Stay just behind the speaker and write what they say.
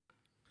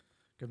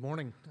Good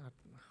morning. I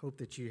hope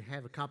that you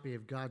have a copy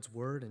of God's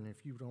Word, and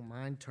if you don't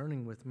mind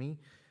turning with me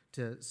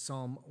to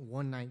Psalm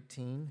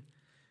 119,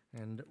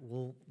 and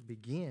we'll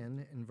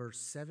begin in verse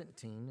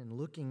 17 and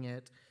looking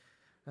at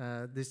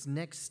this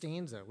next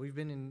stanza. We've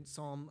been in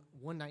Psalm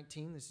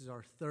 119. This is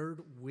our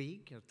third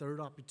week, our third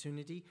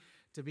opportunity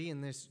to be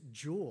in this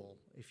jewel,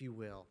 if you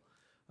will.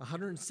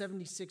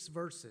 176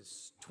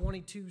 verses,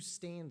 22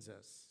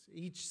 stanzas.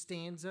 Each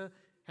stanza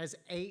has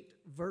 8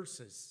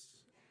 verses.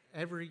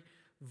 Every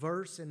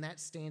verse in that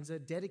stanza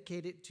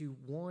dedicated to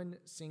one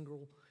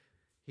single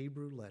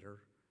Hebrew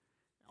letter,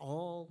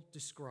 all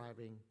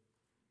describing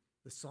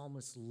the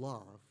psalmist's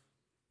love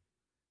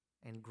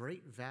and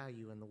great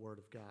value in the Word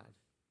of God.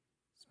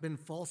 It's been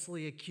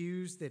falsely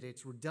accused that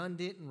it's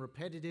redundant and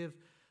repetitive,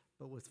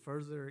 but with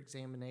further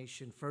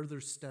examination,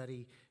 further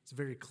study, it's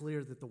very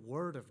clear that the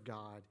Word of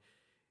God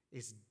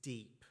is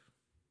deep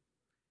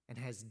and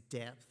has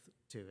depth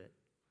to it.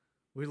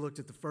 We looked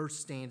at the first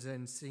stanza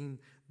and seen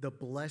the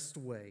blessed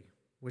way,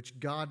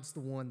 which God's the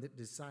one that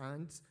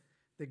decides,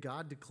 that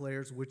God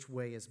declares which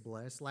way is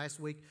blessed. Last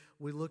week,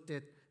 we looked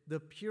at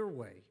the pure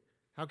way.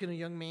 How can a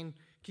young man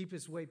keep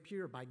his way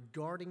pure? By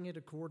guarding it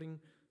according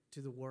to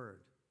the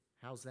Word.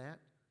 How's that?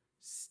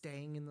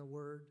 Staying in the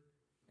Word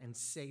and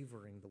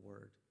savoring the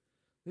Word.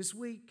 This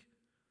week,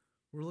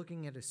 we're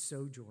looking at a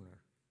sojourner.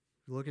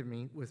 Look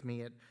with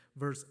me at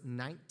verse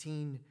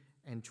 19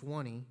 and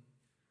 20.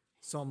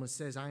 Psalmist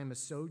says, I am a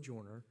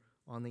sojourner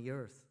on the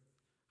earth.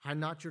 Hide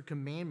not your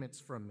commandments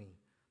from me.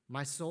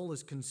 My soul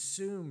is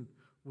consumed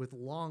with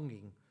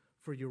longing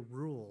for your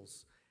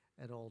rules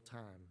at all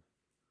time.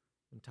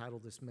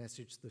 Entitled this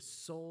message, The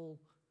Soul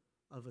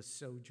of a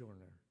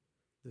Sojourner.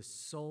 The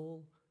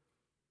Soul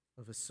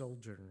of a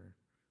Sojourner.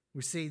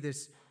 We see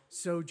this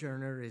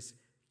sojourner is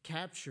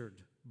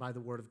captured by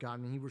the Word of God,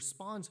 and he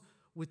responds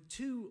with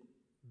 2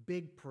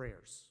 big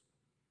prayers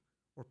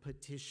or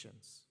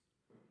petitions.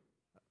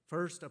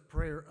 First, a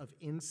prayer of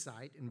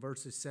insight in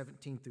verses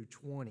 17 through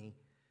 20,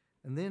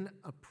 and then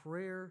a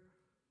prayer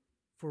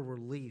for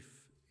relief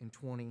in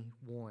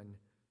 21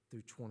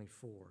 through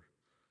 24.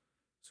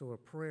 So a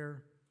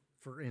prayer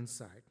for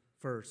insight.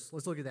 First,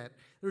 let's look at that.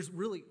 There's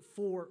really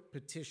 4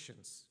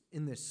 petitions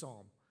in this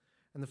psalm,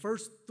 and the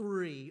first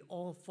 3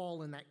 all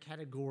fall in that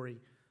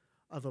category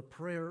of a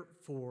prayer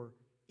for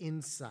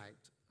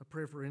insight. A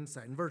prayer for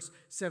insight. In verse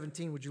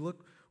 17, would you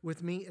look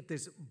with me at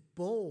this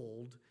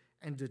bold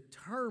and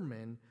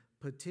determined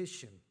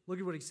petition? Look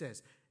at what he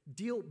says.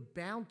 Deal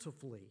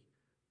bountifully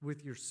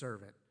with your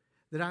servant,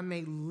 that I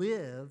may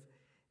live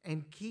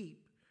and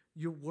keep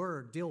your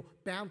word. Deal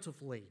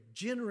bountifully,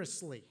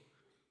 generously,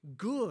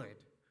 good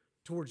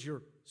towards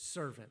your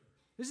servant.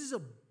 This is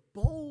a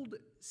bold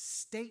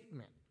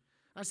statement.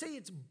 I say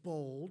it's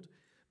bold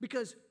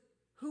because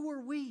who are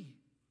we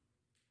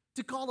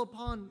to call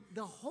upon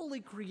the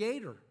Holy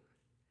Creator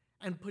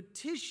and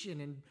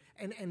petition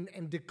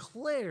and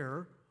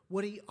declare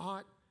what He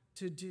ought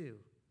to do?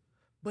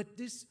 But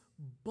this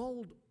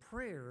bold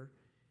prayer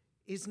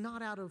is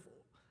not out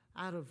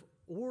of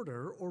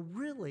order or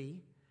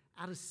really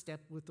out of step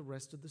with the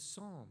rest of the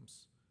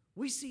Psalms.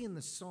 We see in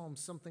the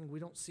Psalms something we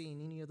don't see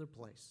in any other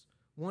place.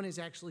 One has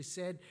actually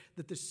said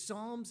that the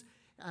Psalms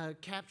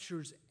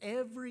captures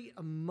every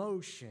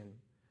emotion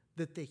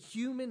that the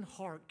human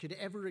heart could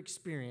ever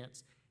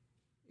experience.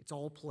 It's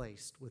all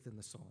placed within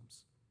the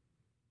Psalms.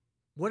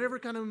 Whatever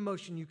kind of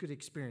emotion you could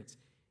experience,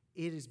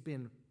 it has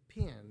been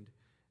pinned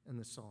in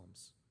the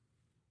Psalms.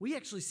 We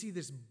actually see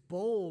this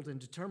bold and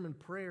determined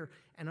prayer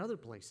in other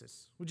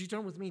places. Would you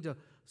turn with me to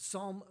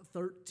Psalm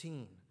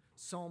 13?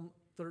 Psalm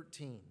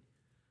 13.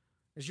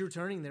 As you're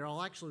turning there,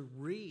 I'll actually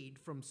read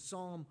from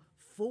Psalm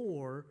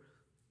 4,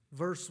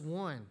 verse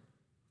 1.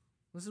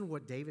 Listen to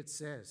what David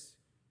says.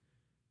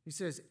 He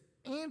says,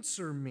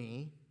 answer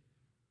me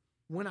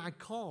when I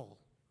call,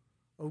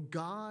 O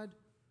God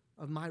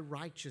of my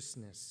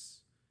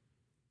righteousness.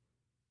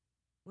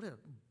 What a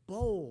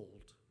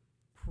bold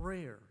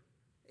prayer.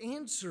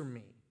 Answer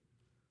me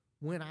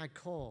when I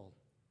call.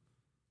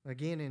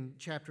 Again, in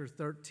chapter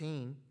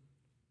 13,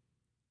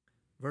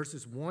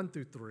 verses 1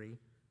 through 3,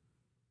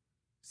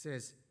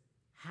 says,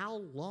 how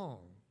long,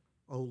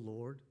 O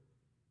Lord?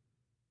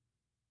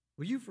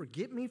 Will you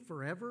forget me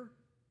forever?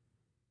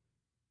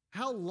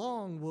 How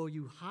long will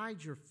you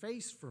hide your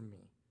face from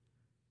me?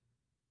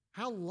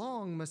 How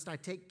long must I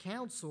take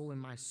counsel in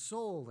my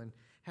soul and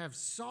have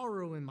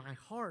sorrow in my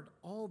heart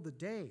all the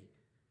day?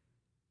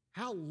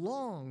 How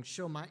long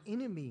shall my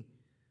enemy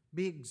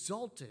be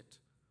exalted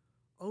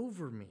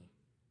over me?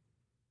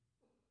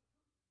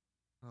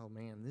 Oh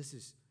man, this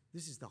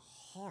is the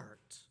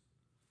heart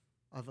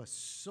of a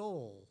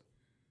soul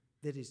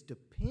that is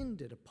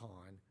dependent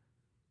upon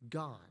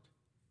God.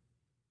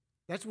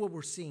 That's what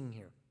we're seeing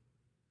here.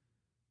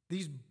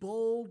 These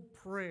bold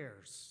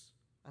prayers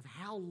of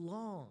how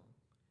long?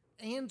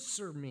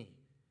 Answer me.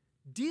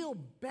 Deal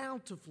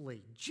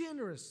bountifully,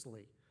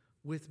 generously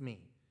with me.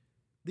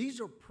 These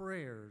are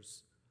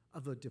prayers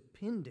of a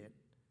dependent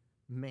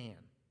man.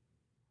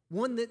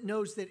 One that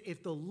knows that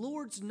if the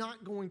Lord's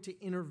not going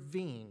to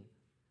intervene,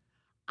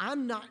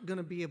 I'm not going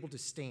to be able to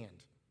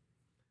stand.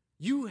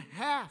 You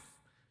have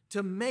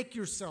to make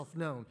yourself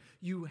known.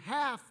 You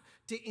have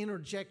to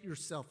interject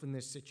yourself in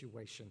this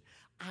situation.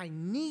 I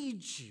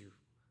need you.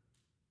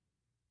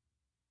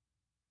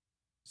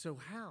 So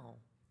how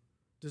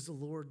does the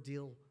Lord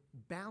deal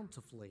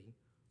bountifully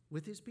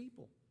with his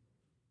people?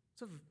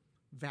 It's a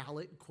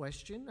valid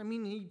question. I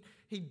mean,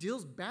 he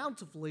deals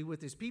bountifully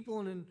with his people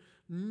in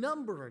a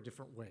number of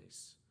different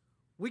ways.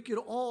 We could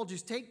all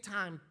just take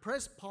time,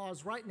 press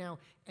pause right now,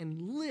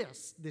 and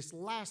list this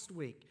last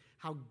week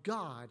how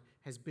God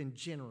has been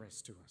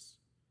generous to us.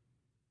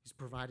 He's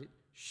provided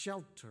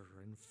shelter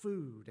and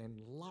food and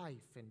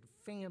life and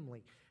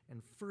family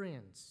and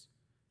friends,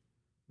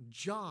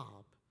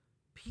 job,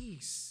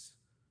 peace,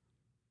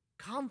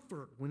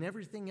 comfort when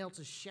everything else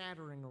is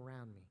shattering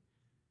around me.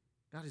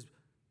 God has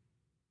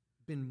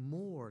been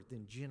more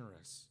than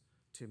generous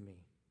to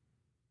me.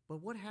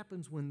 But what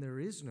happens when there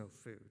is no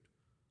food,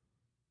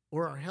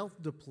 or our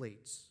health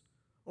depletes,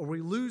 or we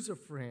lose a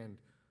friend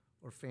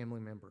or family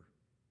member,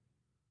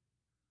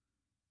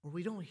 or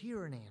we don't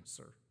hear an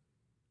answer,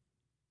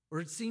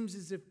 or it seems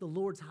as if the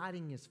Lord's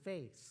hiding his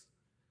face?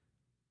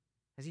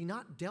 Has he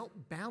not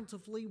dealt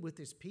bountifully with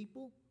his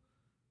people?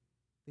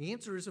 The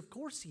answer is, of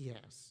course he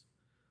has.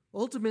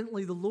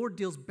 Ultimately, the Lord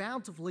deals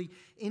bountifully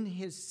in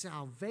his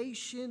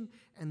salvation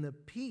and the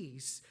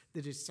peace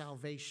that his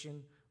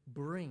salvation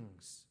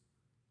brings.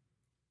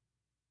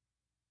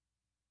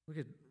 Look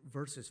at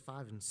verses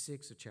 5 and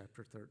 6 of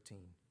chapter 13.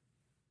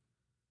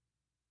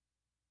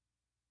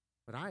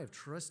 But I have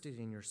trusted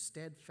in your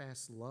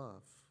steadfast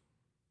love.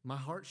 My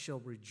heart shall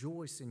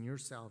rejoice in your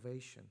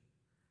salvation.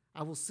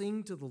 I will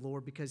sing to the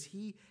Lord because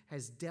he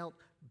has dealt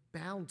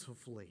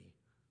bountifully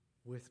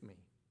with me.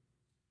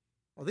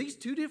 Are these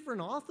two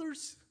different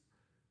authors?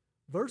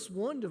 Verse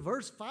 1 to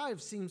verse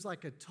 5 seems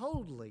like a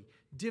totally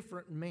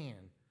different man.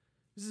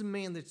 This is a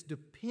man that's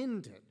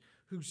dependent,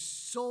 whose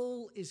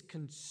soul is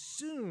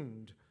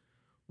consumed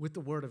with the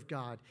Word of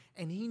God.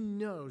 And he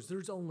knows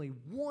there's only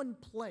one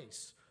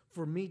place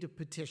for me to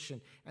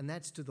petition, and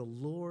that's to the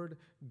Lord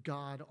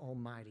God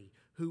Almighty,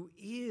 who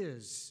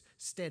is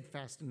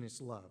steadfast in his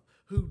love,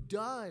 who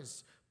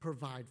does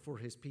provide for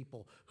his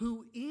people,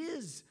 who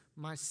is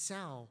my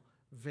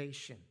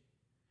salvation.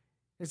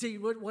 And see,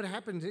 what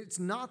happened, it's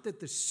not that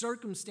the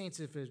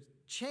circumstances have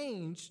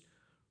changed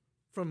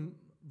from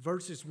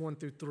verses 1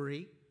 through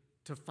 3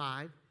 to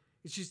 5.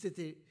 It's just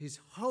that his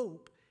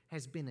hope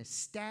has been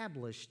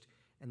established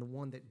and the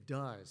one that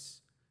does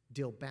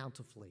deal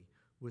bountifully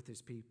with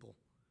his people.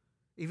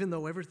 Even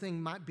though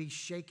everything might be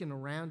shaken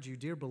around you,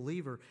 dear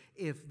believer,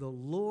 if the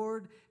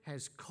Lord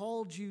has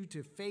called you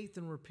to faith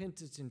and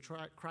repentance in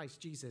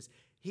Christ Jesus,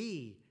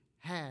 he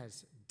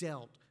has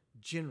dealt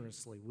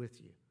generously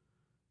with you.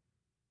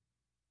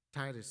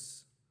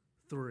 Titus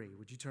 3.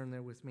 Would you turn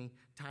there with me?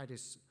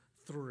 Titus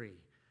 3.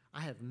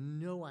 I have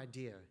no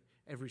idea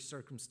every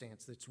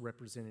circumstance that's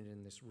represented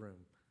in this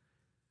room.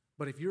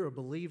 But if you're a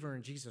believer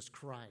in Jesus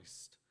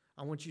Christ,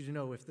 I want you to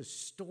know if the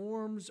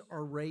storms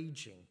are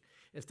raging,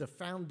 if the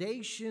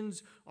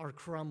foundations are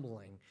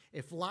crumbling,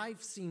 if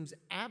life seems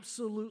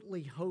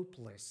absolutely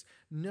hopeless,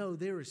 no,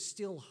 there is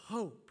still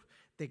hope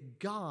that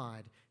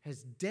God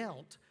has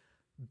dealt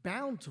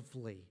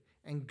bountifully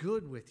and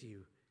good with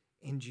you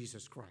in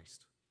Jesus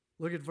Christ.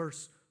 Look at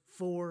verse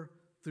 4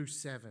 through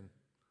 7.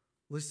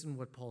 Listen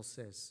what Paul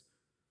says.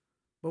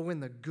 But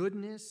when the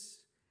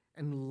goodness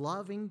and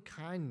loving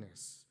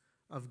kindness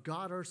of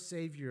God our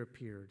Savior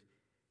appeared,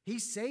 he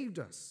saved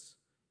us,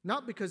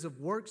 not because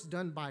of works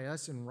done by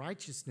us in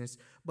righteousness,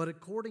 but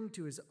according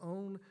to his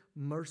own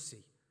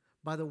mercy,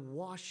 by the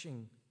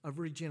washing of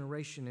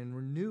regeneration and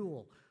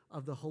renewal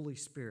of the Holy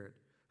Spirit,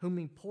 whom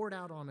he poured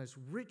out on us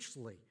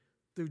richly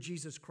through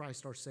Jesus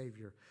Christ our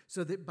Savior,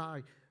 so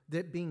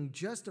that being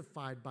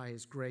justified by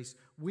his grace,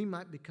 we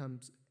might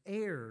become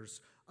heirs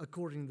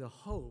according to the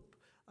hope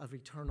of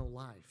eternal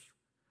life.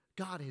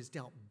 God has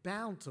dealt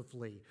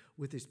bountifully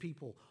with his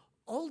people,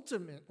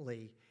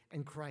 ultimately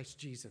in Christ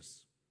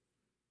Jesus.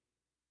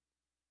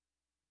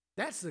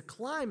 That's the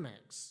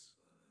climax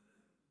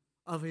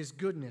of his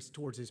goodness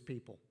towards his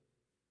people.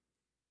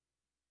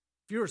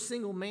 If you're a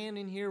single man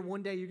in here,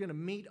 one day you're going to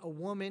meet a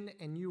woman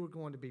and you are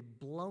going to be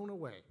blown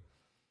away.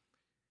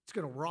 It's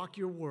going to rock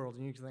your world,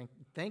 and you can think,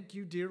 thank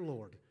you, dear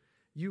Lord.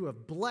 You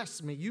have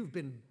blessed me. You've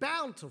been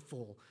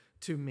bountiful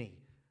to me.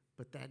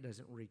 But that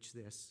doesn't reach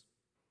this.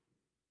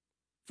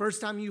 First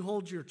time you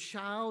hold your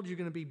child, you're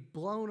going to be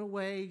blown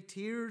away.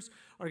 Tears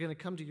are going to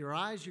come to your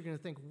eyes. You're going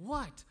to think,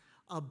 what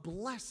a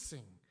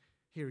blessing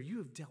here. You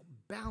have dealt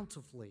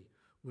bountifully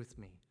with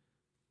me.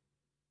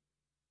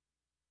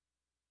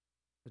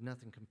 But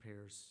nothing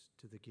compares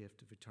to the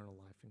gift of eternal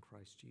life in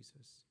Christ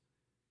Jesus.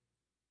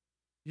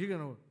 You're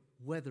going to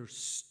weather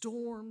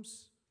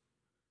storms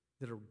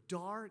that are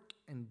dark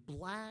and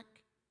black.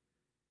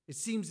 It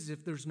seems as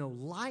if there's no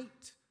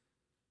light,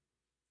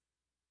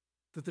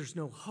 that there's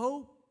no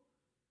hope.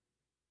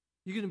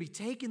 You're going to be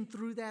taken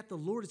through that. The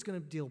Lord is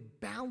going to deal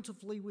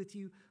bountifully with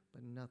you,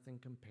 but nothing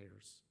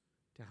compares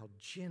to how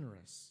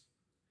generous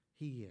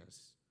he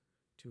is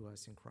to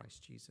us in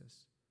Christ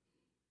Jesus.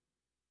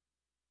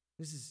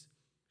 This is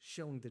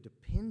showing the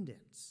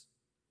dependence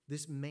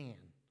this man,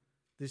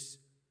 this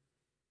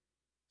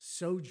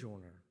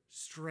sojourner,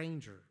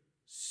 stranger,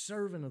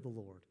 servant of the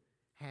Lord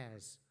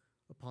has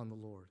upon the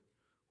Lord.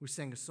 We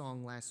sang a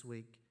song last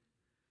week.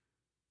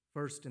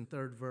 First and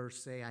third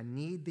verse say, I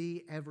need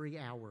thee every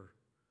hour,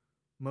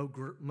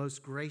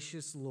 most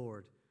gracious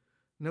Lord.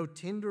 No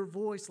tender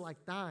voice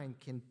like thine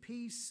can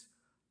peace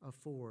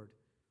afford.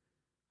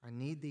 I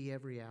need thee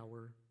every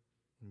hour,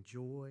 in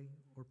joy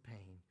or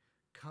pain.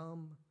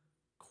 Come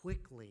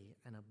quickly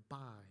and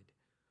abide,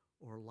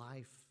 or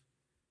life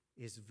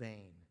is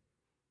vain.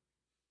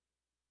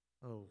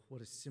 Oh,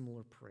 what a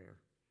similar prayer.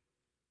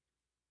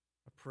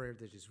 A prayer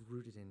that is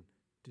rooted in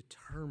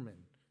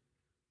determined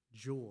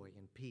joy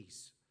and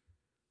peace.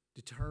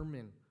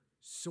 Determined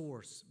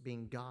source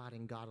being God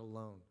and God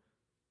alone.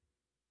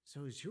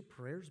 So is your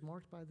prayers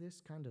marked by this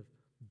kind of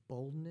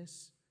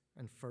boldness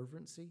and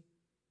fervency?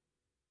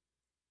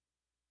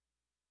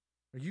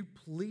 Are you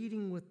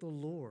pleading with the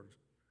Lord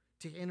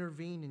to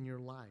intervene in your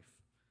life?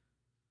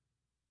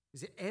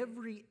 Is it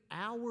every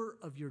hour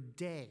of your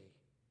day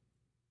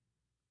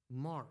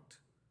marked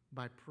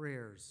by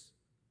prayers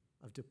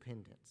of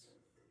dependence?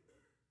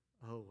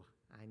 Oh,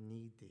 I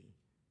need thee.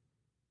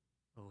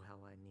 Oh, how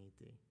I need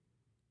thee.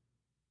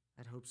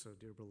 I'd hope so,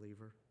 dear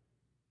believer.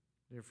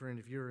 Dear friend,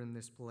 if you're in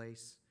this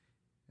place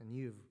and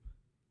you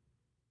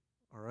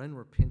are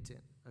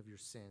unrepentant of your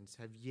sins,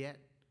 have yet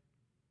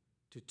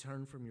to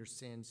turn from your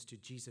sins to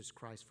Jesus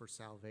Christ for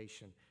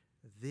salvation,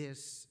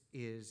 this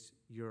is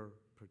your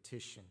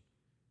petition.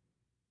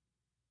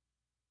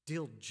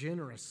 Deal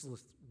generously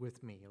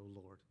with me, O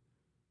Lord.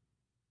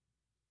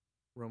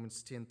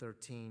 Romans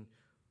 10:13,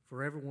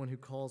 for everyone who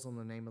calls on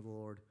the name of the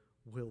Lord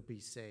will be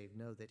saved.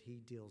 Know that he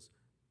deals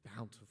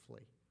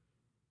bountifully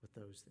with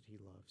those that he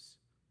loves.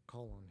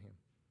 Call on him.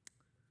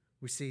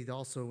 We see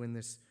also in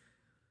this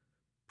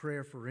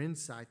prayer for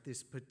insight,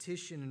 this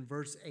petition in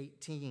verse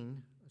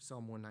 18 of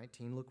Psalm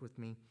 119. Look with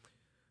me.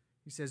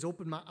 He says,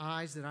 open my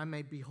eyes that I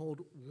may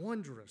behold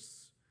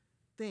wondrous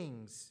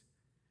things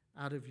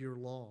out of your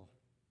law.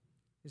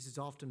 This has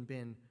often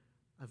been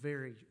a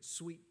very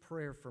sweet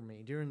prayer for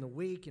me. During the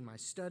week in my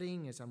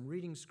studying, as I'm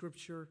reading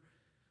Scripture,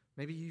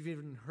 maybe you've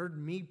even heard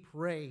me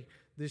pray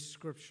this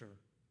Scripture,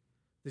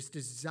 this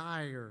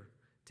desire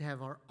to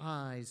have our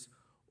eyes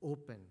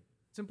open.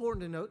 It's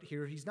important to note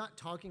here, he's not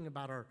talking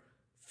about our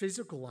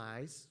physical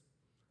eyes,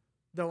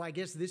 though I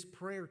guess this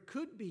prayer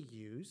could be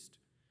used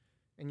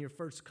in your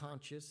first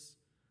conscious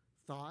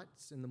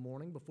thoughts in the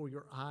morning before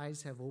your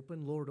eyes have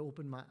opened. Lord,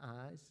 open my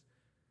eyes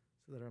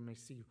so that I may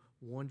see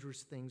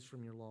wondrous things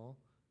from your law.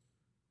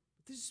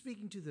 But this is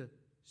speaking to the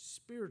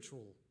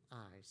spiritual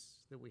eyes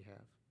that we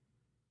have.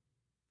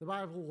 The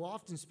Bible will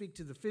often speak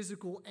to the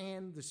physical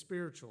and the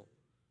spiritual.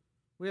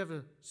 We have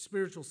a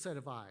spiritual set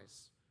of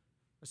eyes,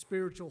 a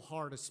spiritual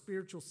heart, a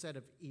spiritual set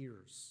of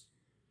ears.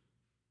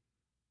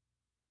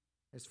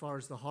 As far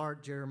as the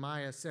heart,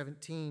 Jeremiah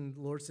 17,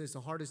 the Lord says,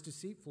 the heart is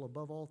deceitful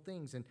above all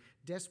things and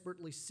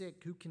desperately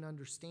sick. Who can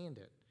understand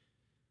it?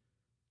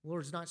 The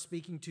Lord's not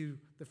speaking to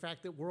the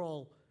fact that we're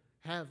all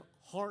have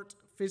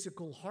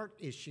physical heart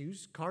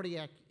issues,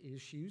 cardiac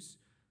issues.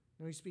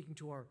 No, he's speaking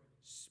to our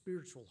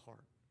spiritual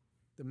heart,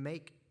 the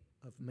make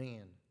of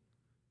man.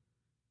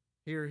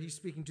 Here, he's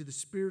speaking to the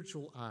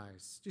spiritual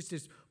eyes, just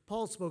as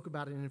Paul spoke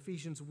about it in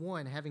Ephesians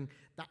 1, having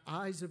the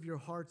eyes of your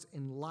hearts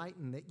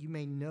enlightened, that you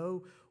may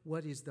know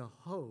what is the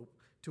hope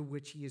to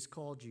which he has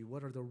called you,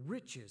 what are the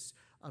riches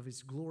of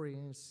his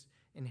glorious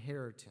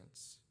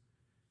inheritance.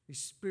 These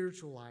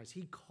spiritual eyes,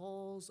 he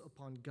calls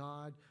upon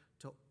God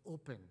to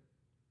open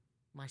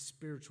my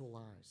spiritual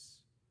eyes.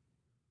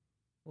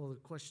 Well, the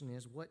question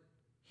is, what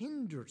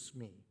hinders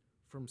me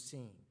from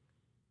seeing?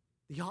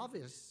 The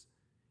obvious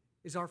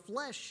is our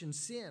flesh and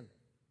sin.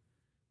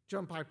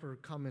 John Piper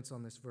comments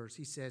on this verse.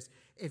 He says,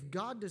 if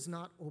God does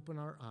not open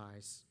our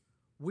eyes,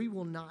 we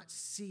will not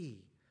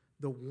see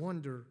the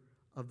wonder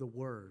of the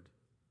Word.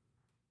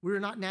 We are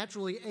not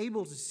naturally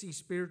able to see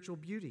spiritual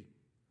beauty.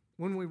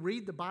 When we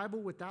read the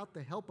Bible without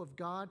the help of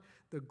God,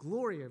 the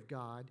glory of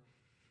God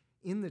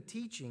in the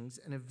teachings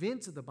and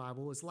events of the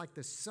Bible is like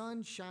the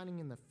sun shining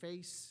in the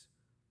face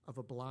of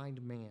a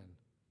blind man.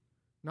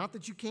 Not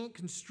that you can't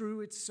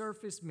construe its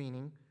surface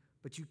meaning,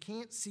 but you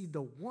can't see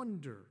the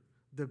wonder,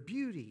 the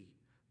beauty,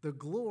 the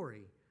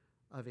glory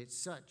of it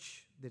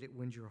such that it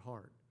wins your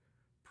heart.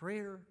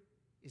 Prayer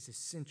is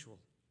essential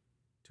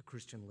to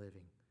Christian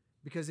living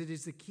because it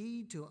is the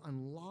key to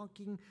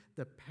unlocking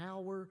the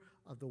power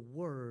of the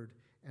Word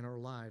in our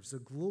lives. The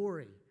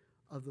glory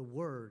of the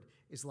Word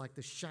is like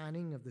the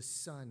shining of the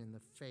sun in the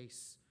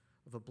face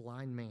of a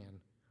blind man.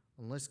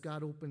 Unless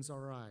God opens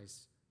our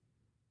eyes,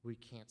 we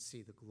can't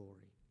see the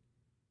glory.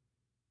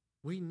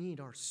 We need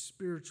our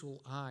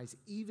spiritual eyes,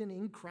 even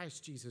in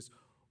Christ Jesus,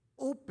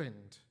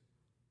 opened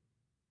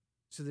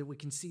so that we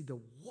can see the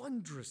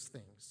wondrous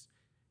things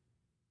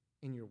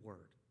in your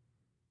Word.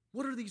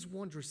 What are these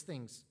wondrous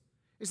things?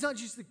 It's not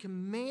just the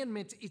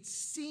commandments, it's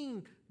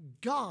seeing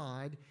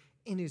God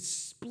in his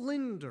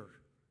splendor,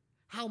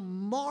 how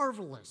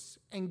marvelous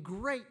and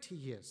great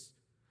he is,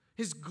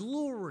 his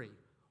glory,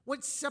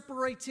 what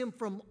separates him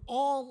from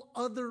all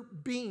other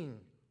being.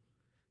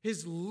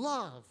 His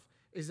love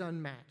is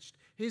unmatched.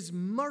 His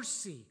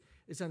mercy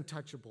is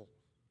untouchable.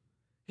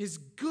 His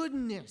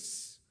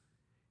goodness,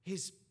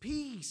 his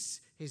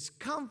peace, his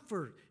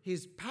comfort,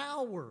 his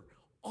power,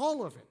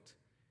 all of it.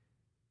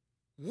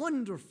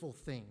 Wonderful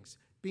things,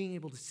 being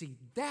able to see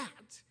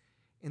that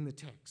in the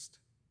text.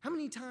 How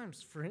many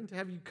times, friend,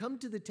 have you come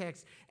to the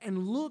text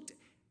and looked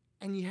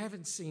and you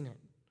haven't seen it?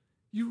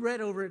 You read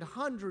over it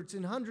hundreds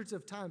and hundreds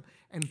of times,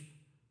 and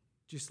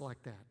just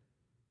like that,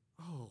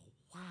 oh,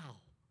 wow,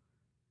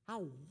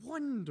 how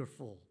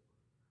wonderful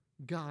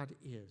God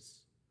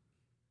is,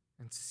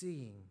 and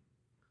seeing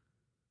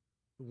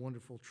the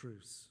wonderful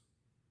truths.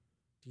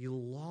 Do you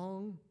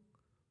long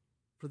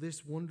for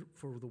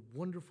for the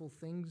wonderful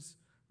things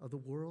of the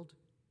world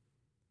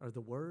or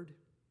the Word?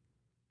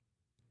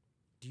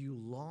 Do you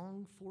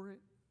long for it?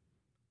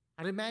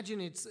 I'd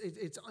imagine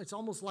it's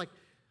almost like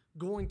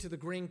going to the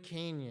Grand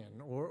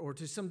Canyon or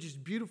to some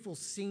just beautiful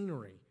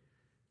scenery,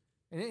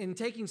 and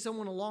taking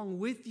someone along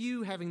with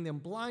you, having them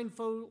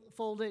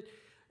blindfolded,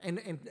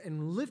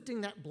 and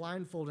lifting that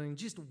blindfold and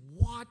just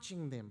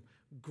watching them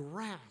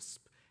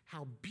grasp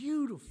how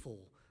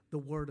beautiful the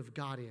Word of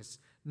God is.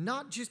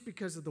 Not just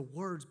because of the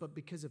words, but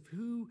because of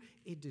who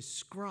it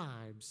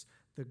describes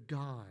the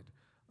God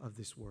of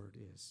this Word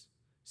is.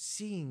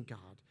 Seeing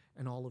God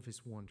and all of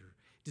his wonder.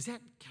 Does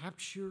that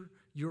capture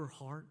your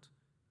heart?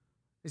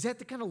 Is that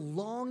the kind of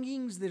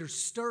longings that are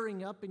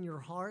stirring up in your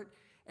heart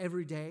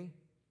every day?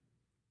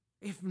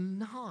 If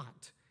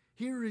not,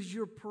 here is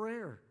your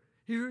prayer.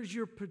 Here is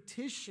your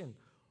petition.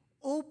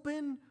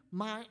 Open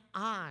my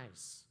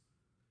eyes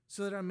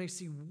so that I may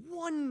see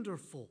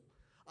wonderful,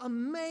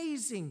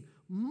 amazing,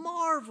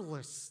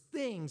 marvelous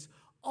things,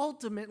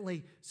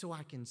 ultimately so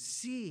I can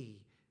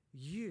see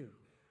you.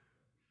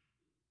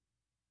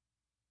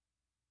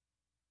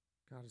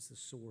 God is the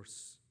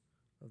source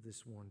of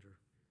this wonder.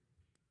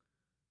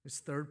 This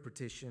third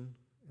petition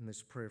in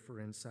this prayer for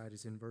insight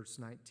is in verse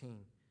 19.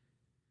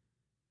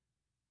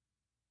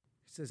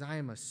 It says, I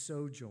am a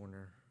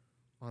sojourner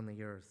on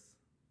the earth.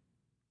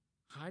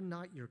 Hide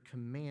not your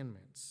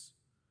commandments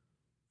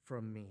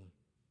from me.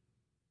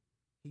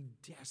 He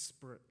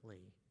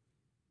desperately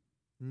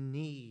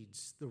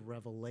needs the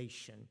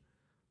revelation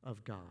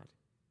of God.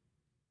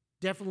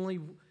 Definitely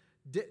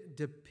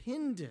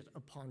dependent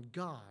upon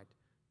God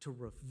to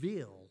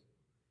reveal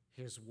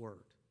his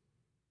word.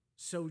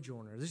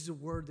 Sojourner. This is a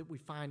word that we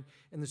find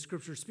in the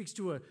scripture. It speaks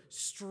to a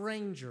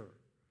stranger.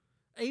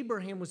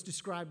 Abraham was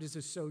described as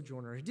a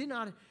sojourner. He did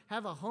not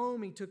have a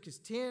home. He took his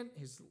tent,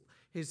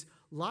 his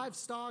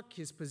livestock,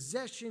 his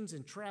possessions,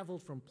 and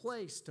traveled from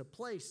place to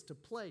place to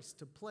place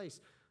to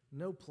place.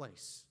 No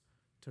place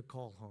to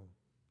call home.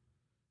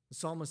 The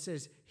psalmist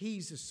says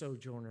he's a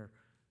sojourner.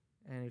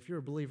 And if you're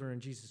a believer in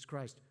Jesus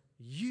Christ,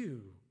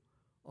 you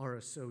are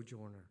a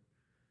sojourner.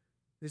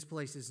 This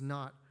place is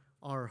not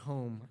our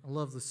home. I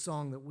love the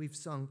song that we've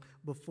sung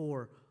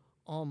before,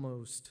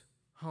 Almost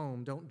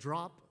Home. Don't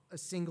drop a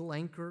single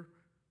anchor.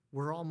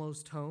 We're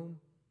almost home.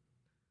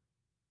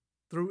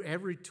 Through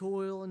every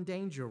toil and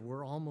danger,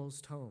 we're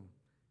almost home.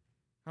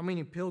 How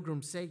many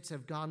pilgrim saints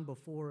have gone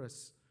before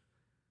us?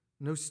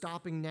 No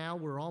stopping now,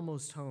 we're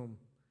almost home.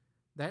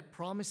 That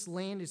promised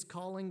land is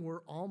calling,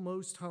 we're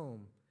almost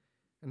home.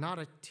 And not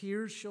a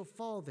tear shall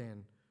fall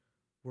then,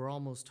 we're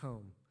almost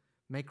home.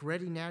 Make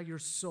ready now your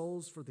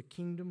souls for the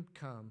kingdom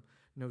come.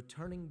 No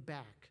turning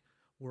back,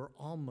 we're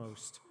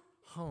almost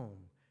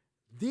home.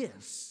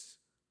 This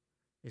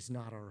is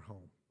not our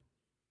home.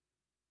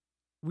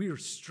 We are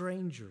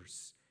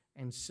strangers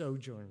and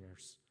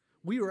sojourners.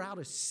 We are out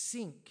of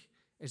sync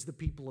as the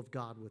people of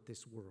God with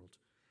this world.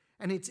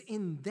 And it's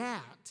in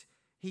that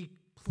he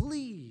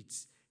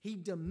pleads, he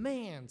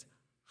demands,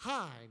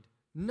 hide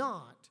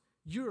not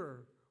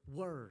your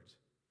word.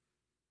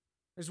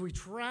 As we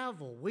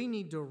travel, we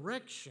need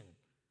direction.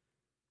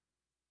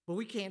 But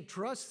we can't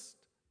trust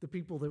the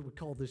people that would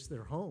call this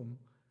their home.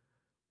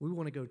 We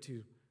want to go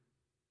to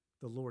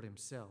the Lord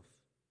himself.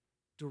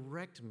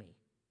 Direct me.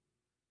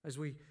 As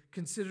we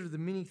consider the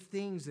many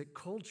things that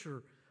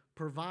culture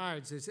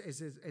provides,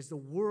 as the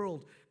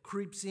world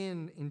creeps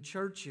in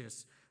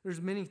churches,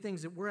 there's many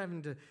things that we're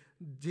having to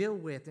deal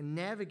with and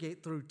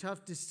navigate through,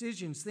 tough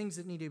decisions, things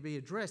that need to be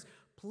addressed.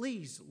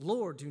 Please,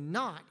 Lord, do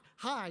not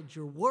hide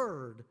your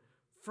word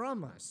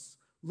from us.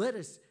 Let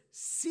us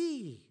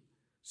see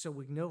so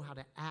we know how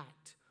to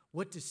act,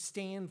 what to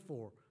stand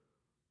for,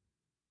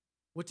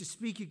 what to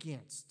speak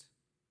against,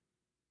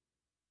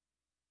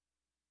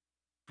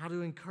 how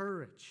to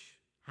encourage,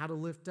 how to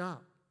lift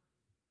up.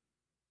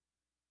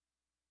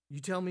 You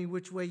tell me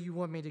which way you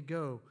want me to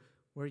go.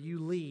 Where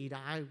you lead,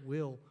 I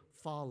will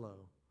follow.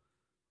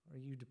 Are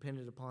you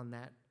dependent upon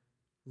that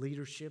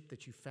leadership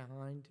that you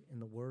find in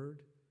the Word?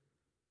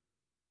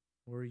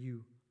 Or are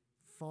you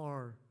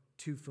far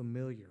too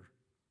familiar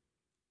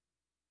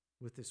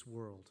with this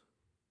world?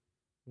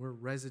 We're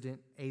resident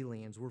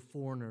aliens. We're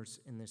foreigners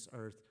in this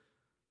earth.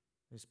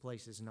 This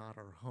place is not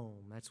our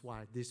home. That's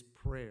why this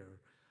prayer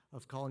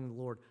of calling the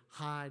Lord,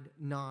 hide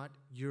not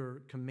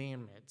your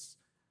commandments.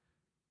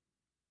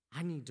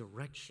 I need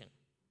direction.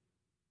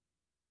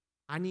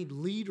 I need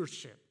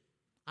leadership.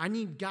 I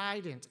need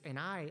guidance, and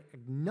I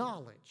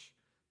acknowledge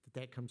that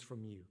that comes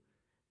from you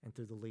and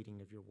through the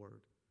leading of your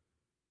word.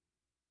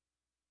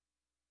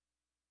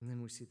 And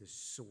then we see the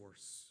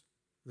source.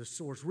 The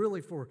source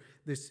really for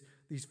these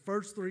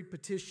first three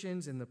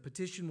petitions, and the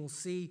petition we'll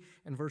see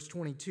in verse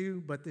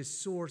 22, but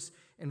this source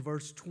in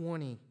verse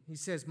 20. He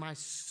says, my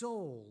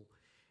soul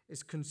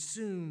is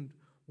consumed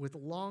with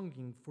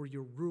longing for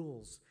your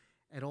rules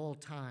at all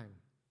time.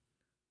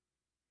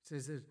 It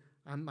says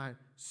that my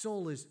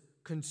soul is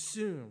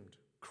consumed,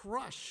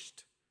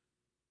 crushed,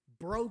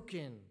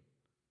 broken,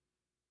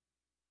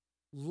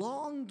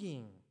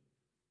 longing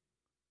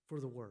for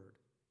the word.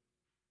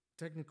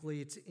 Technically,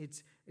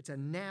 it's a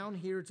noun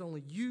here. It's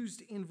only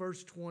used in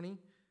verse 20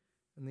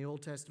 in the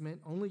Old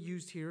Testament. Only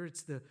used here.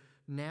 It's the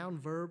noun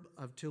verb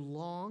of to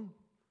long.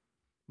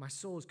 My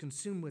soul is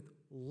consumed with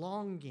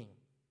longing.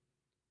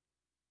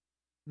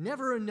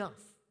 Never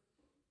enough.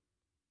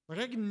 Like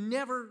I can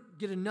never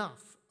get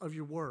enough of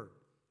your word.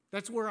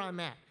 That's where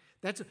I'm at.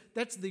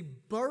 That's the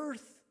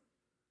birth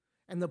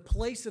and the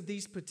place of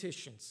these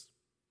petitions,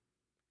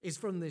 is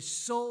from this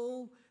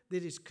soul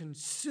that is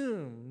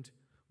consumed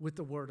with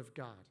the word of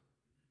God.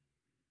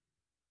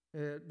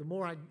 The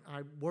more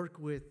I work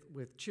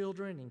with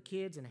children and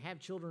kids and have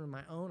children of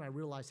my own, I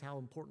realize how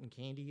important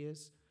candy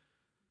is.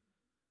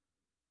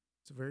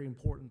 It's a very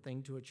important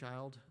thing to a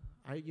child.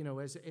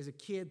 As a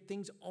kid,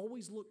 things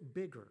always look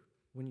bigger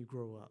when you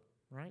grow up,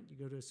 right? You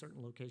go to a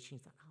certain location, you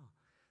thought, oh,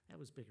 that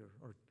was bigger.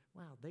 Or,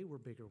 wow, they were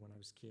bigger when I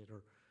was a kid.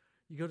 Or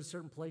you go to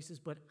certain places,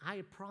 but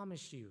I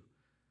promise you,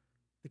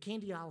 the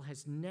candy aisle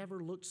has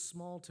never looked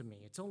small to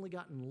me. It's only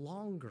gotten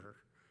longer.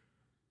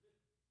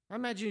 I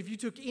imagine if you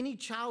took any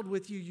child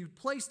with you, you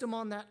placed them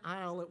on that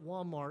aisle at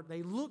Walmart,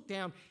 they look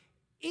down,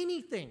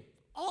 anything,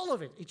 all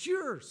of it, it's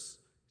yours.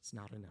 It's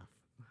not enough.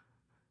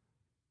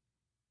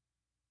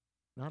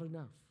 Not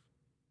enough.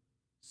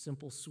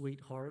 Simple,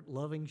 sweet heart,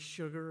 loving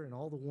sugar and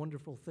all the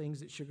wonderful things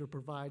that sugar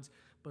provides.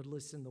 But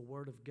listen, the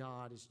Word of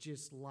God is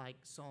just like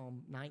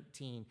Psalm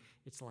 19.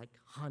 It's like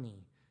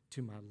honey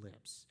to my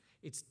lips.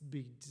 It's to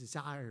be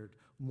desired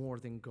more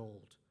than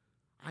gold.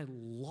 I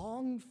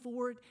long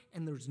for it,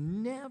 and there's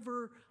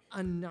never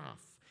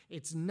enough.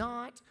 It's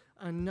not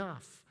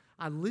enough.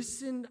 I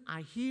listen,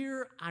 I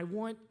hear, I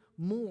want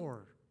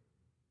more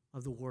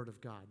of the Word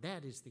of God.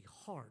 That is the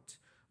heart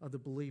of the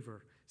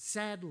believer.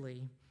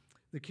 Sadly,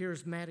 the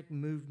charismatic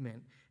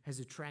movement has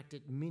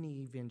attracted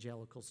many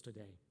evangelicals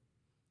today,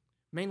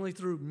 mainly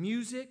through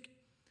music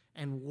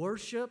and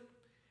worship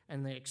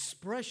and the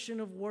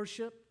expression of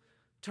worship.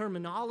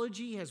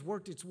 Terminology has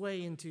worked its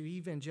way into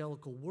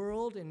evangelical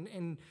world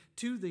and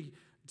to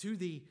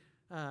the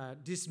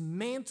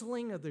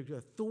dismantling of the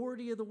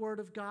authority of the Word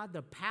of God,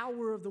 the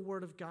power of the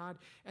Word of God.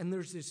 And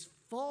there's this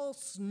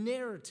false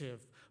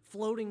narrative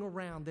floating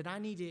around that I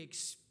need to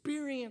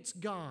experience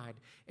God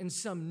in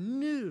some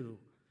new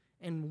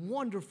and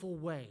wonderful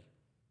way.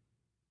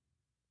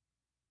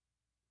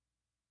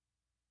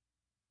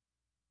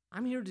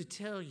 I'm here to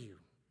tell you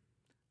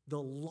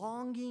the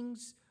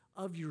longings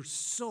of your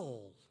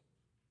soul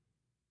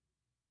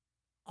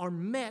are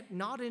met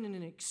not in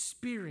an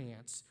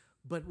experience,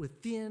 but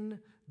within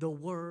the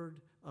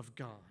Word of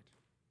God.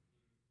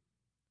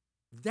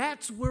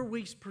 That's where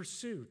we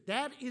pursue.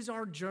 That is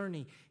our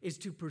journey, is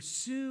to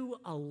pursue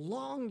a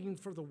longing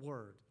for the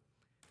Word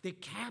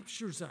that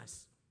captures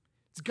us.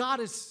 It's got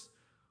us.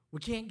 We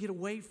can't get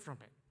away from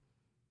it.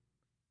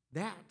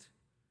 That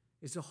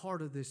is the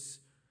heart of this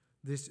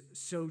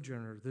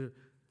sojourner, the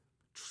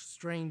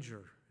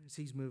stranger, as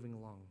he's moving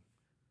along.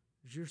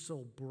 Does your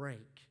soul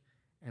break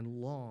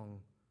and long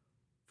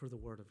for the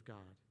Word of God?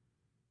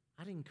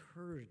 I'd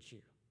encourage you,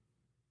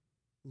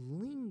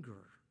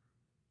 linger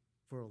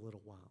for a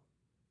little while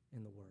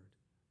in the Word.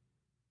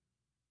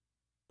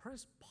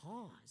 Press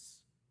pause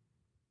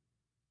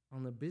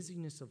on the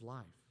busyness of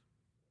life.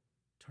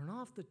 Turn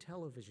off the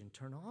television.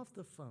 Turn off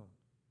the phone.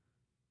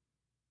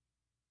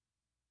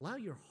 Allow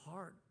your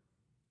heart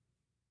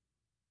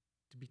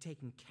to be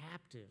taken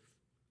captive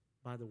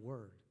by the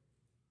Word.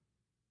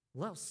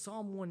 Allow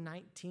Psalm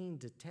 119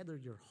 to tether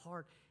your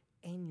heart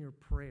and your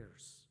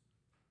prayers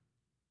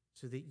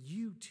so that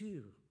you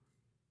too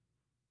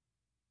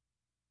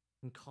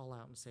can call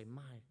out and say,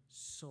 my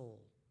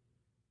soul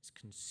is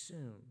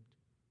consumed,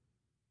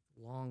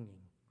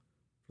 longing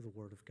for the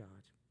Word of God.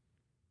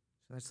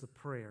 So that's the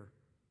prayer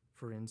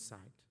for insight.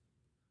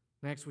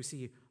 Next, we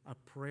see a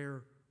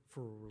prayer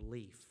for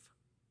relief.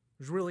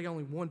 There's really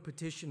only one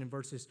petition in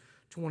verses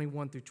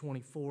 21 through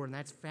 24, and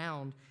that's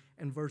found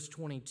in verse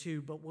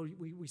 22. But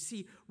we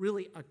see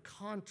really a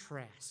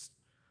contrast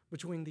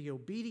between the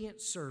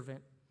obedient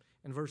servant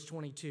in verse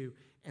 22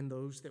 and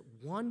those that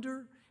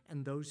wander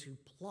and those who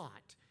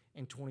plot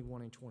in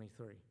 21 and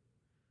 23.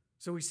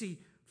 So we see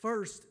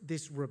first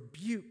this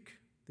rebuke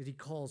that he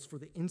calls for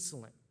the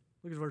insolent.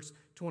 Look at verse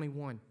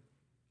 21.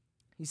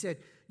 He said,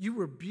 you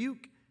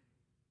rebuke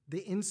the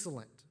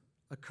insolent,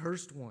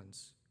 accursed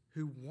ones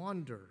who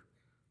wander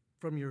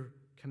from your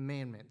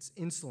commandments,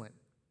 insolent,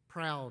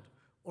 proud,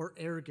 or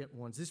arrogant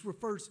ones. This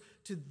refers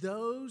to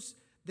those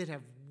that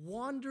have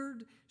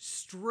wandered,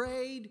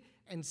 strayed,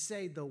 and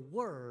say the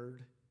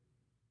word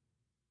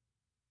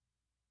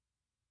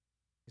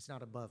is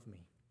not above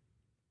me.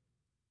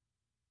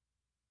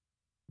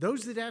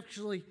 Those that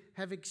actually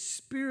have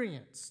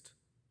experienced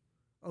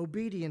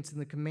obedience in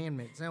the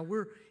commandments. Now,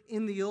 we're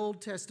in the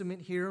Old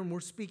Testament here, and we're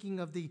speaking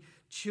of the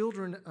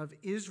children of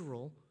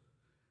Israel.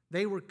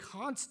 They were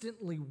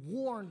constantly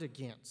warned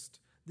against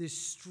this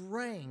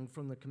straying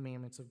from the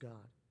commandments of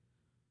God.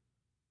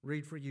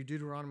 Read for you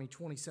Deuteronomy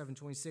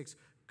 27:26.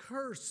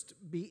 Cursed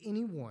be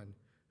anyone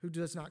who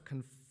does not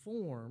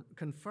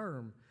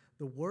confirm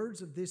the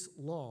words of this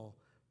law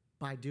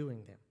by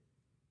doing them.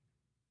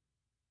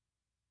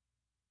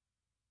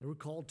 They were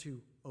called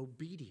to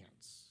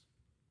obedience.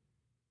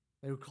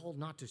 They were called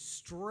not to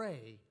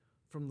stray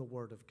from the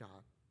Word of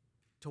God,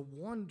 to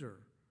wander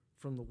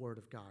from the Word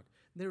of God.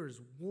 There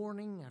is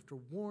warning after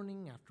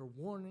warning after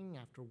warning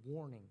after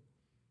warning.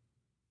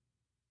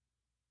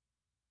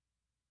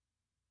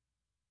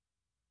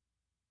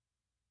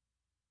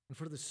 And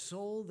for the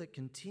soul that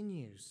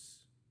continues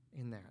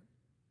in that,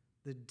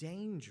 the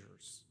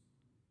dangers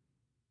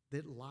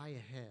that lie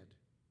ahead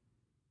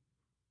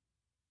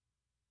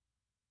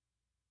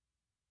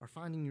are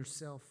finding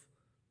yourself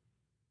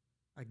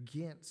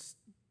against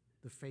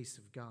the face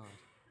of God.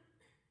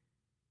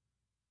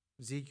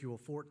 Ezekiel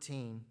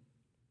 14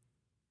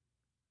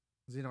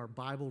 was in our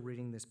Bible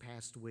reading this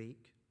past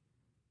week.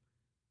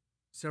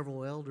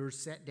 Several elders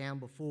sat down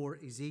before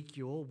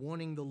Ezekiel,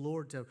 wanting the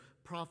Lord to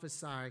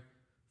prophesy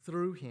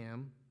through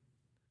him,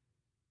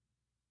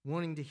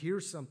 wanting to hear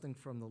something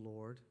from the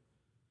Lord.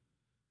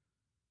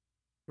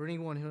 For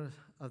anyone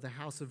of the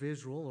house of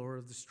Israel or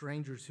of the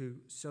strangers who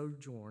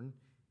sojourn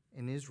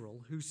in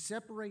Israel, who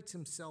separates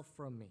himself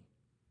from me,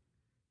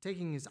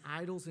 taking his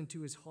idols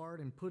into his heart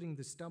and putting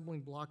the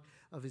stumbling block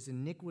of his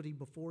iniquity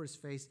before his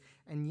face,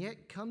 and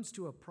yet comes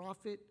to a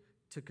prophet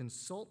to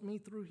consult me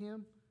through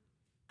him,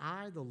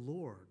 I, the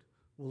Lord,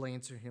 will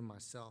answer him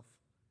myself,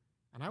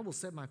 and I will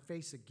set my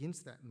face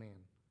against that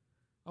man.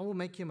 I will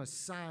make him a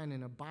sign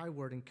and a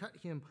byword and cut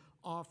him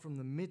off from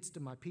the midst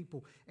of my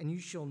people, and you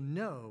shall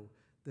know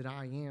that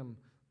I am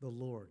the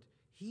Lord.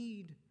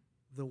 Heed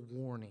the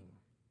warning.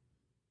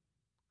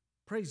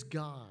 Praise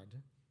God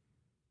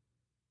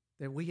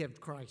that we have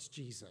Christ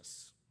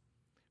Jesus.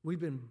 We've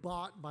been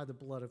bought by the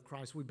blood of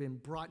Christ. We've been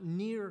brought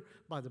near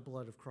by the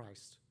blood of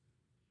Christ.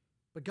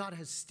 But God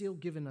has still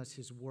given us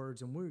his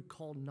words, and we're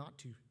called not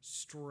to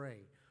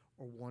stray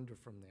or wander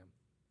from them.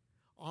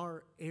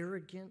 Our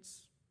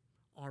arrogance,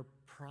 our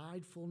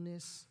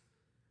pridefulness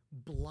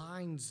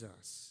blinds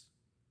us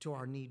to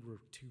our need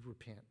to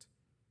repent.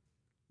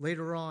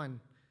 Later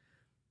on,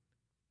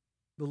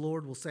 the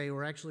Lord will say,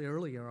 or actually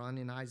earlier on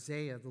in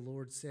Isaiah, the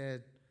Lord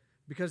said,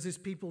 because his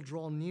people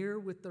draw near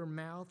with their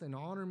mouth and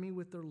honor me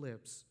with their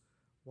lips,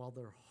 while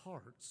their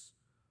hearts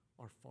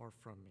are far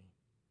from me.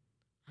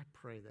 I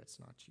pray that's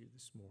not you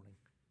this morning.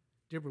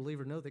 Dear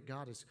believer, know that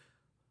God is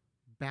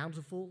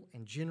bountiful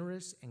and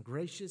generous and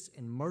gracious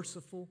and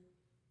merciful,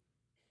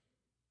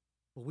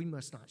 but we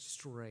must not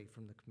stray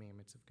from the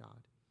commandments of God.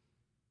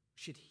 We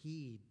should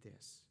heed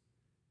this.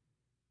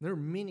 There are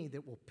many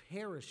that will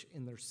perish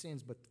in their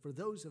sins, but for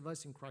those of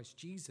us in Christ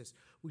Jesus,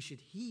 we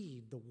should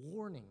heed the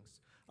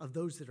warnings of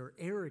those that are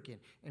arrogant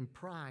and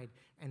pride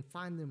and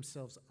find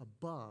themselves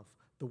above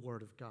the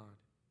Word of God.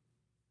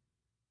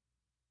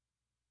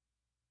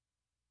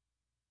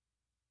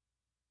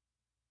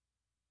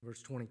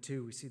 Verse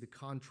 22, we see the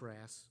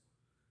contrast.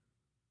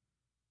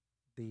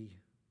 The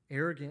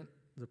arrogant,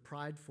 the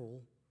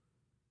prideful,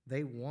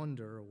 they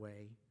wander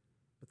away,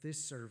 but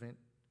this servant,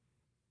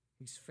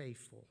 he's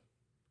faithful.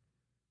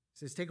 It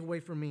says, take away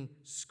from me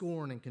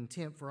scorn and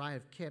contempt, for I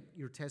have kept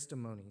your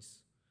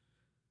testimonies.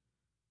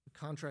 The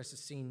contrast is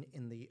seen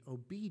in the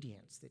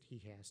obedience that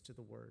he has to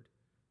the word.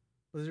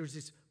 But there's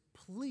this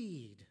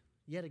plead,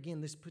 yet again,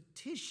 this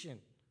petition.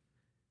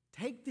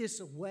 Take this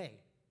away.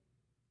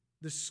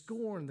 The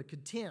scorn, the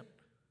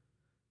contempt.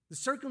 The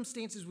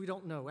circumstances we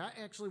don't know.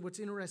 Actually, what's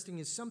interesting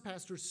is some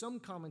pastors, some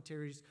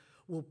commentaries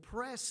will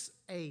press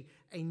a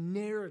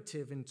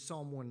narrative in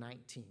Psalm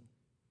 119.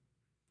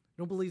 I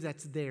don't believe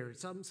that's there.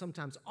 It's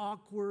sometimes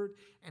awkward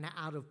and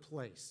out of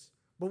place.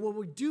 But what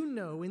we do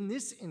know in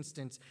this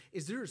instance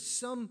is there is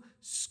some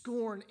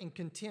scorn and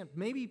contempt,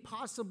 maybe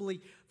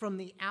possibly from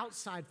the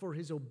outside for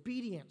his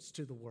obedience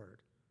to the word,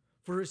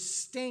 for his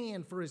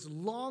stand, for his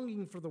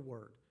longing for the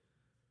word.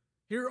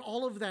 Here,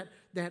 all of that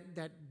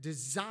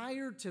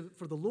desire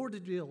for the Lord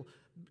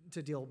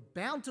to deal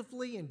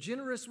bountifully and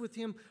generous with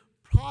him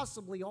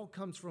possibly all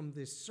comes from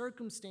the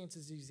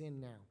circumstances he's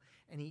in now.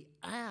 And he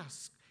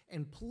asks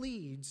and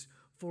pleads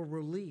for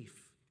relief.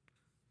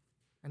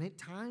 And at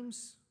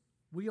times,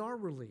 we are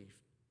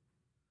relieved.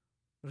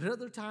 But at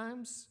other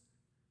times,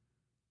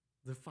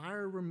 the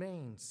fire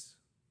remains.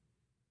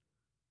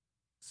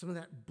 Some of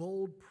that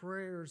bold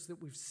prayers that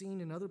we've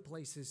seen in other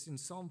places in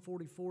Psalm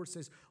 44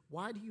 says,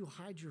 "Why do you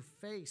hide your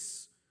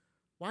face?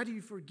 Why do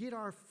you forget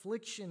our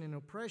affliction and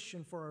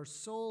oppression? For our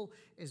soul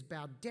is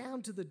bowed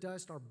down to the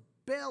dust. Our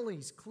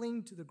bellies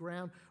cling to the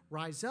ground.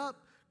 Rise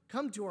up,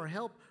 come to our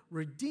help.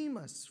 Redeem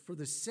us for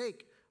the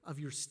sake of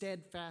your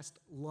steadfast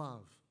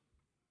love."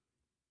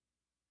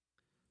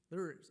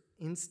 There are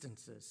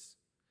instances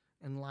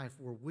in life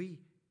where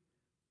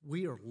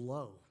we are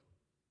low.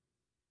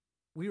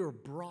 We are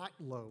brought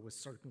low with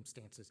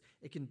circumstances.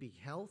 It can be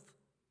health.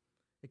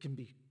 It can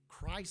be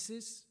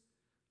crisis,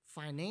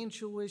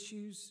 financial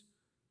issues,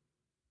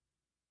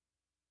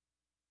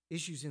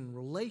 issues in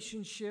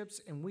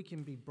relationships, and we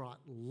can be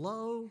brought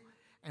low,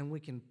 and we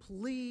can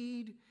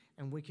plead,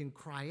 and we can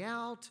cry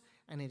out,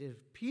 and it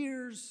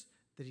appears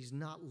that he's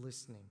not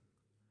listening.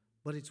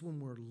 But it's when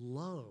we're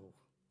low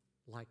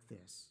like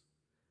this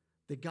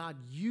that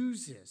God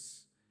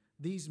uses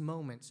these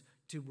moments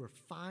to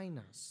refine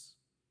us,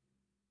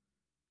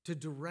 to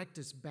direct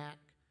us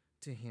back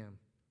to him.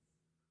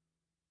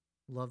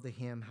 Love the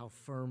hymn, "How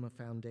Firm a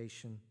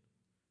Foundation."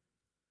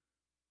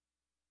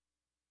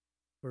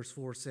 Verse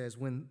 4 says,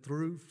 "When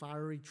through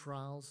fiery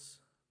trials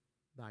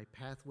thy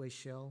pathway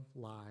shall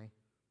lie,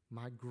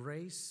 my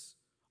grace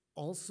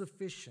all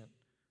sufficient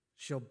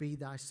shall be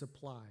thy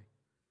supply.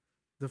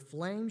 The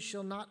flame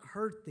shall not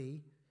hurt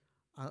thee,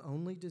 I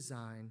only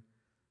design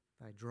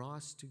thy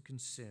dross to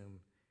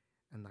consume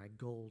and thy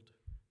gold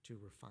to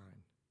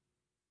refine."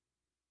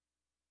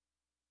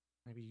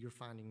 Maybe you're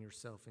finding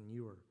yourself and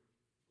you are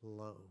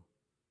low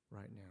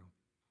right now.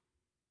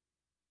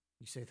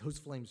 You say, those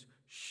flames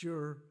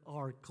sure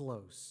are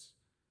close.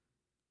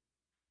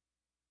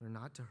 They're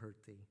not to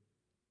hurt thee.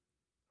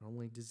 They're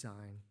only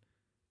designed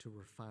to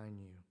refine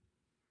you.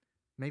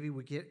 Maybe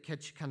we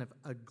catch kind of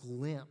a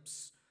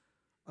glimpse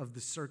of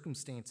the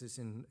circumstances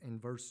in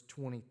verse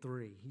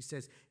 23. He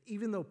says,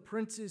 "Even though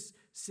princes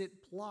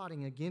sit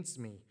plotting against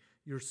me,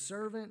 your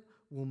servant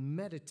will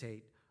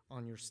meditate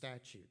on your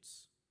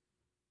statutes."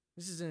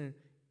 This is an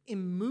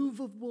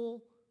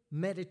immovable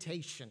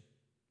meditation.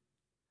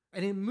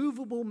 An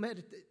immovable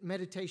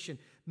meditation,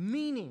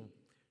 meaning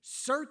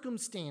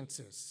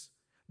circumstances.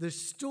 The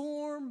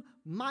storm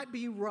might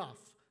be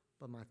rough,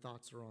 but my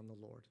thoughts are on the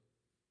Lord.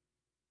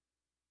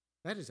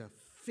 That is a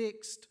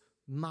fixed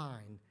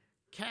mind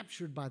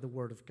captured by the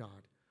Word of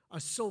God. A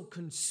soul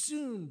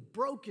consumed,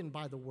 broken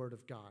by the Word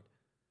of God.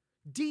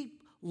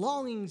 Deep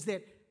longings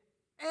that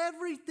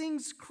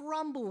everything's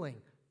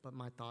crumbling, but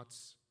my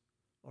thoughts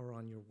are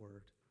on your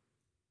Word.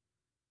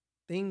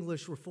 The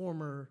English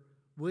reformer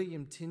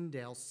William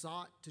Tyndale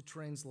sought to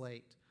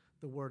translate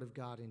the Word of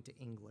God into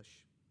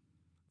English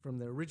from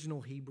the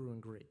original Hebrew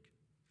and Greek.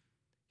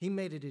 He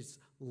made it his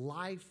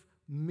life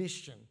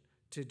mission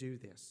to do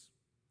this.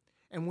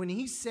 And when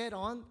he set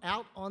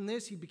out on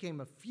this, he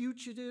became a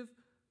fugitive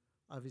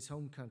of his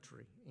home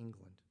country,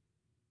 England.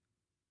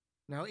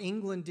 Now,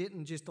 England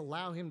didn't just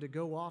allow him to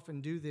go off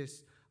and do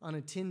this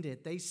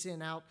unattended. They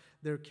sent out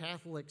their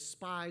Catholic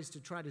spies to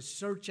try to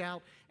search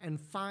out and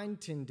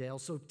find Tyndale.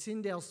 So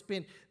Tyndale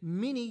spent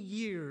many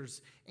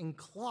years in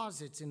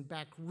closets and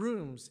back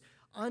rooms,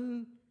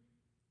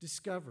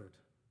 undiscovered.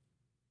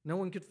 No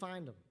one could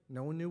find him.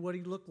 No one knew what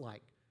he looked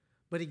like.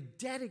 But he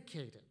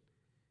dedicated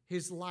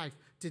his life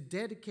to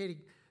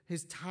dedicating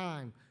his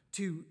time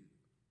to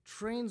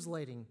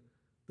translating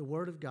the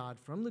Word of God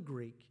from the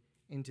Greek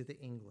into the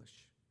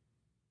English.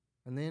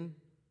 And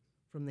then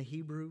from the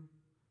Hebrew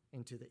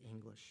into the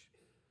English.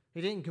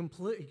 He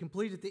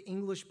completed the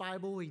English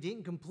Bible. He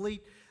didn't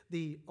complete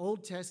the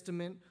Old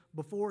Testament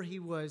before he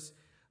was,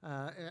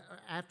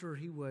 after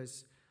he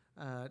was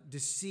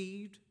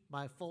deceived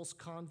by a false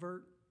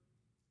convert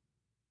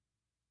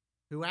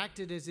who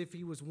acted as if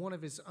he was one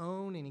of his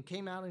own, and he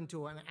came out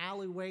into an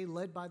alleyway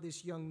led by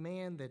this young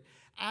man that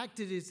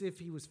acted as if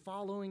he was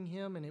following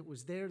him, and it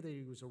was there that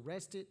he was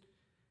arrested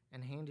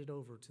and handed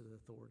over to the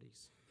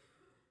authorities.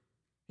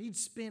 He'd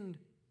spend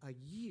a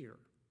year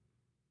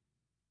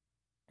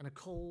in a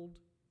cold,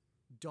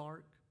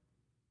 dark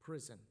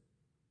prison.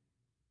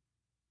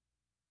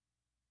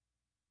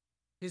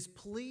 His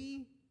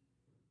plea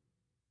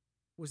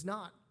was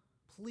not,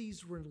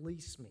 "Please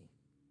release me."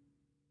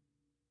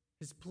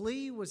 His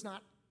plea was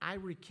not, "I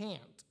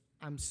recant,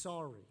 I'm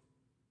sorry."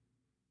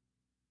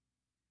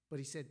 But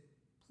he said,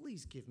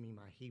 "Please give me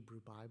my Hebrew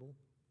Bible.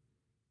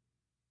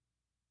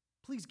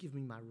 Please give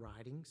me my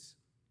writings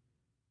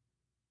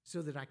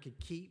so that I could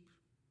keep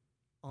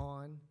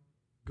on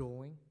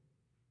going."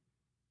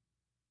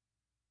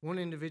 One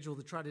individual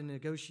that tried to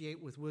negotiate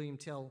with William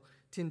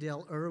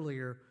Tyndale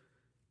earlier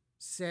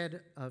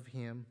said of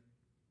him,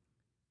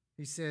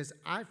 he says,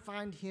 "I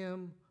find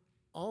him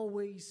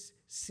always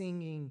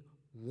singing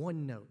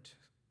one note,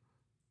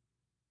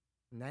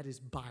 and that is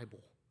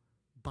Bible,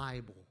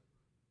 Bible,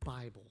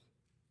 Bible."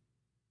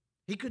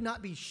 He could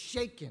not be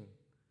shaken,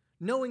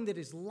 knowing that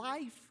his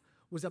life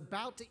was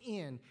about to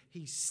end.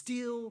 He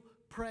still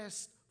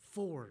pressed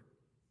forward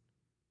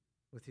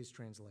with his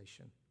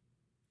translation.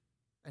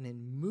 An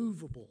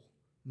immovable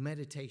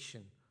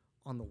meditation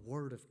on the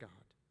Word of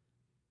God.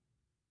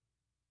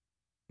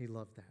 He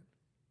loved that.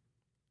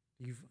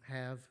 You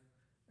have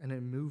an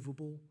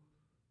immovable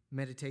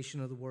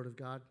meditation of the Word of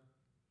God?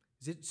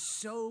 Is it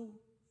so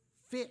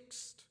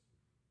fixed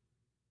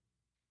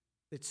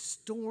that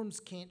storms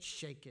can't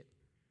shake it?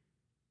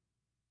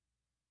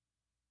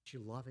 But you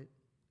love it,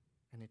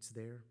 and it's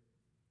there.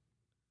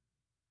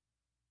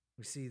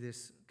 We see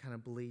this kind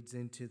of bleeds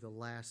into the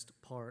last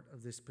part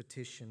of this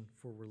petition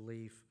for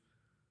relief.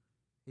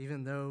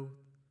 Even though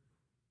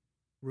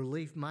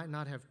relief might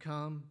not have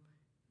come,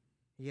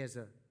 he has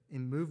an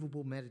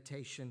immovable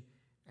meditation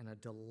and a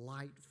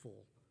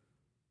delightful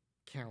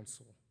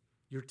counsel.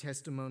 Your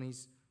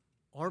testimonies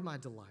are my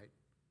delight.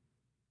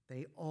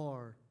 They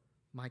are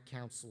my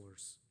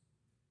counselors.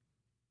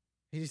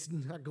 He's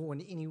not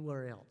going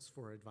anywhere else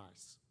for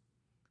advice.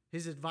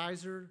 His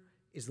advisor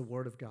is the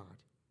Word of God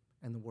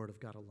and the Word of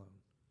God alone.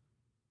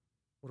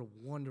 What a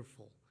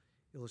wonderful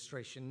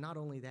illustration. Not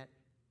only that,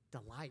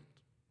 delight.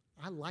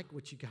 I like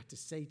what you got to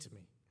say to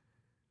me.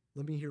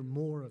 Let me hear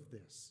more of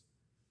this.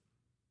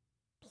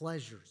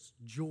 Pleasures,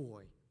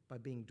 joy by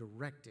being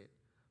directed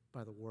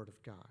by the Word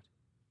of God,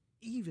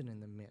 even in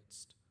the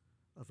midst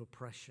of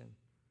oppression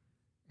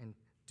and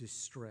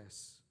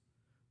distress.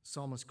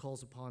 Psalmist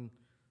calls upon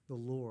the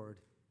Lord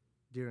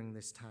during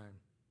this time.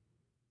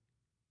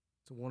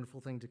 It's a wonderful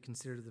thing to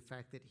consider the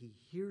fact that he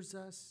hears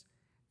us,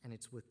 and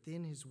it's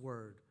within his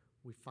word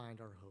we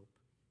find our hope.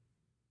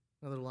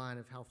 Another line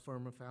of how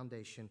firm a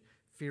foundation.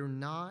 Fear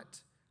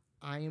not,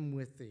 I am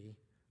with thee.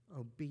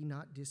 Oh, be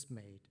not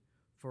dismayed,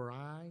 for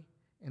I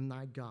am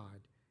thy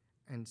God,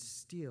 and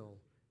still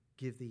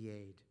give thee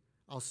aid.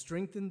 I'll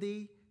strengthen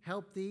thee,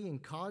 help thee,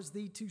 and cause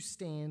thee to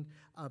stand,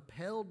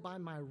 upheld by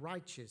my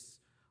righteous,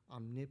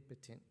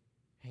 omnipotent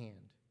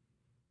hand.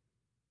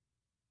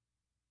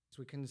 As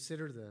we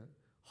consider the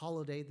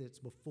holiday that's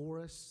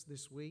before us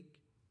this week,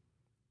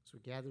 as we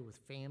gather with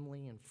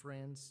family and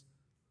friends,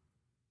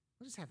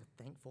 let us have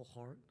a thankful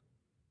heart,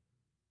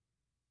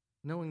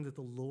 knowing that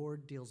the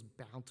Lord deals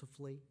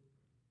bountifully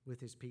with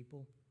his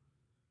people.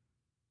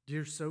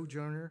 Dear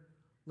Sojourner,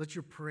 let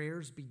your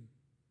prayers be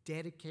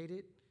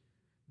dedicated,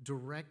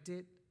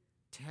 directed,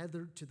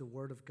 tethered to the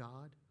Word of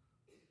God.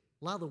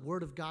 Allow the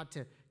Word of God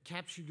to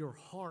capture your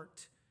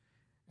heart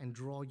and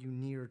draw you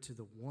near to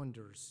the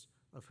wonders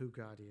of who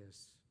God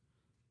is.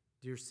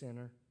 Dear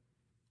sinner,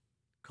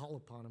 call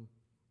upon him.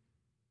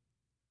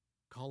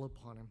 Call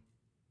upon him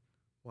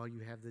while you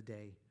have the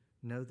day.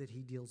 Know that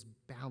he deals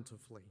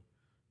bountifully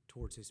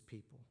towards his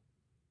people.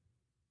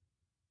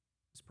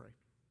 Let's pray.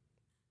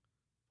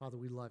 Father,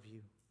 we love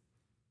you.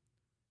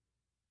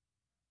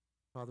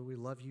 Father, we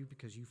love you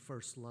because you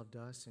first loved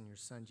us in your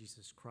Son,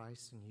 Jesus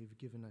Christ, and you've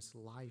given us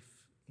life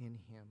in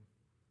him.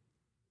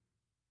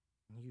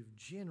 And you've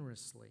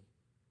generously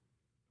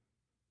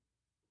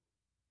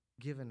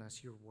given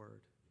us your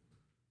word.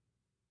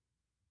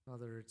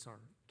 Father, it's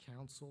our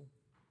counsel.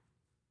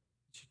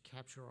 It should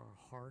capture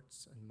our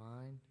hearts and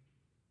mind.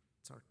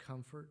 It's our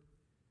comfort.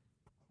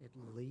 It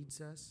leads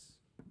us.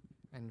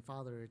 And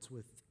Father, it's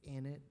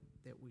within it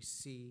that we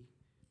see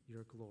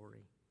your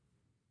glory.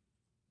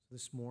 So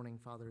this morning,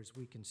 Father, as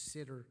we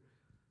consider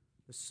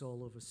the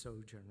soul of a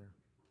sojourner,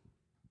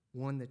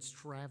 one that's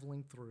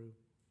traveling through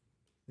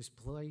this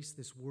place,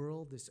 this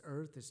world, this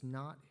earth is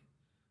not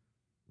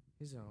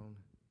his own,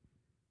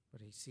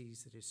 but he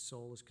sees that his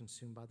soul is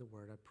consumed by the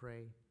word. I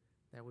pray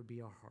that would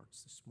be our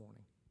hearts this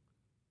morning,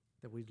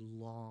 that we'd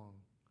long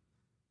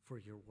for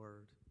your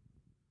word,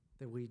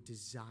 that we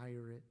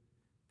desire it,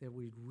 that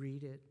we'd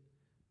read it,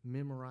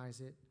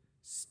 memorize it,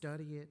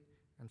 study it,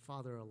 and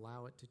Father,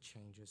 allow it to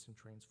change us and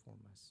transform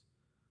us.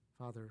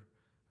 Father,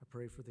 I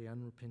pray for the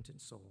unrepentant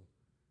soul.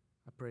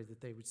 I pray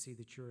that they would see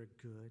that you're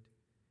a good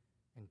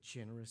and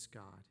generous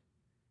God,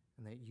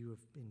 and that you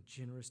have been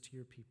generous to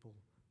your people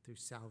through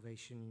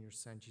salvation in your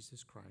Son,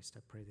 Jesus Christ.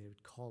 I pray they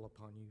would call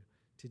upon you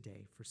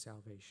today for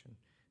salvation.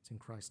 It's in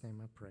Christ's name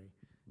I pray.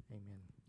 Amen.